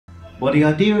While the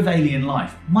idea of alien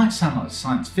life might sound like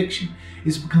science fiction,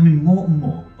 it's becoming more and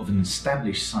more of an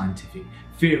established scientific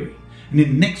theory, and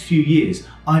in the next few years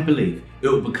I believe it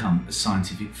will become a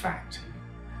scientific fact.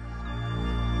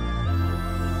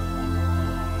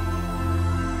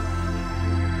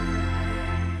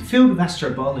 The field of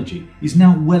astrobiology is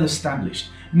now well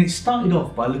established, and it started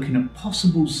off by looking at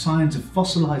possible signs of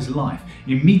fossilised life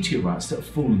in meteorites that have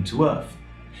fallen to Earth.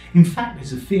 In fact,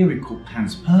 there's a theory called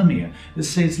panspermia that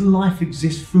says life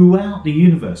exists throughout the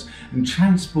universe and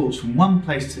transports from one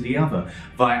place to the other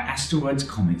via asteroids,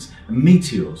 comets and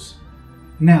meteors.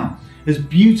 Now, as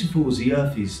beautiful as the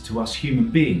Earth is to us human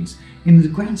beings, in the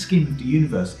grand scheme of the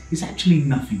universe, it's actually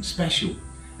nothing special.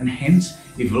 And hence,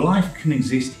 if life can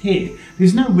exist here,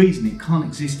 there's no reason it can't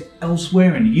exist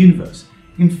elsewhere in the universe.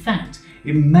 In fact,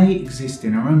 it may exist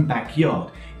in our own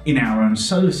backyard, in our own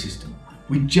solar system.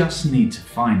 We just need to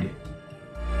find it.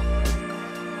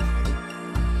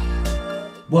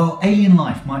 While alien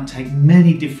life might take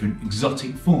many different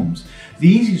exotic forms, the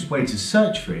easiest way to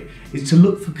search for it is to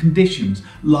look for conditions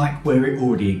like where it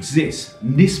already exists,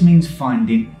 and this means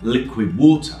finding liquid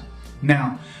water.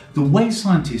 Now, the way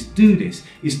scientists do this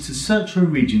is to search for a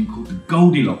region called the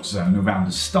Goldilocks Zone around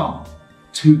a star.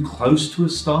 Too close to a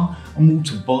star and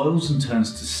water boils and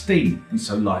turns to steam, and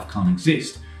so life can't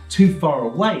exist. Too far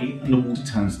away and the water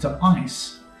turns to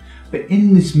ice. But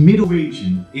in this middle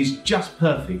region it's just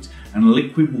perfect and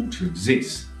liquid water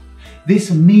exists. This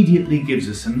immediately gives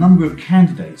us a number of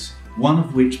candidates, one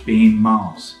of which being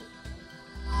Mars.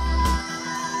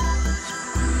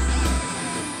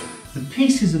 The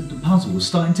pieces of the puzzle were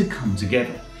starting to come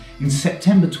together. In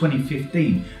September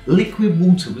 2015, liquid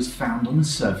water was found on the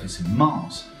surface of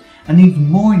Mars. And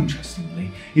even more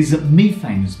interestingly is that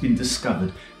methane has been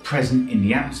discovered present in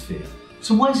the atmosphere.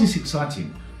 So why is this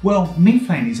exciting? Well,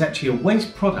 methane is actually a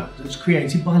waste product that's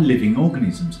created by living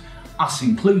organisms, us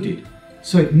included.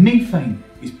 So if methane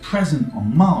is present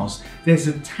on Mars, there's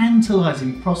a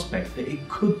tantalising prospect that it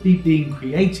could be being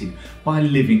created by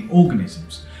living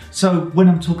organisms. So when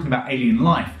I'm talking about alien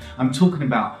life, I'm talking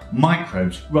about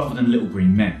microbes rather than little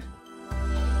green men.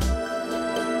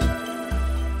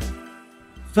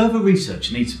 Further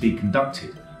research needs to be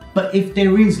conducted, but if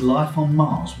there is life on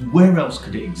Mars, where else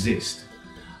could it exist?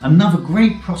 Another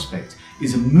great prospect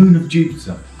is a moon of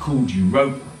Jupiter called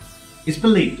Europa. It's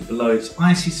believed that below its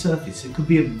icy surface there could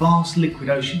be a vast liquid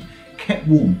ocean kept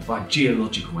warm by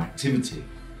geological activity.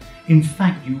 In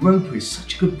fact, Europa is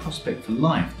such a good prospect for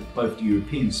life that both the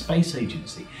European Space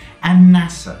Agency and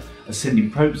NASA are sending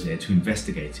probes there to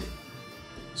investigate it.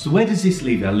 So where does this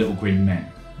leave our little green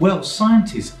men? Well,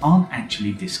 scientists aren't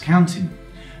actually discounting them.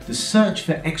 The Search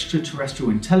for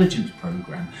Extraterrestrial Intelligence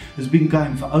program has been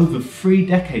going for over 3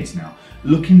 decades now,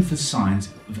 looking for signs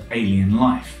of alien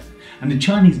life. And the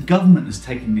Chinese government has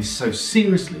taken this so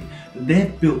seriously that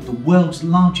they've built the world's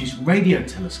largest radio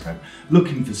telescope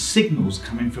looking for signals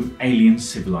coming from alien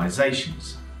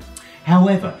civilizations.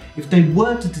 However, if they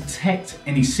were to detect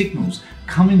any signals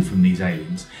coming from these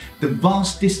aliens, the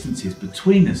vast distances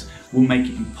between us will make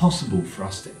it impossible for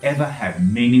us to ever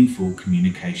have meaningful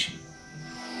communication.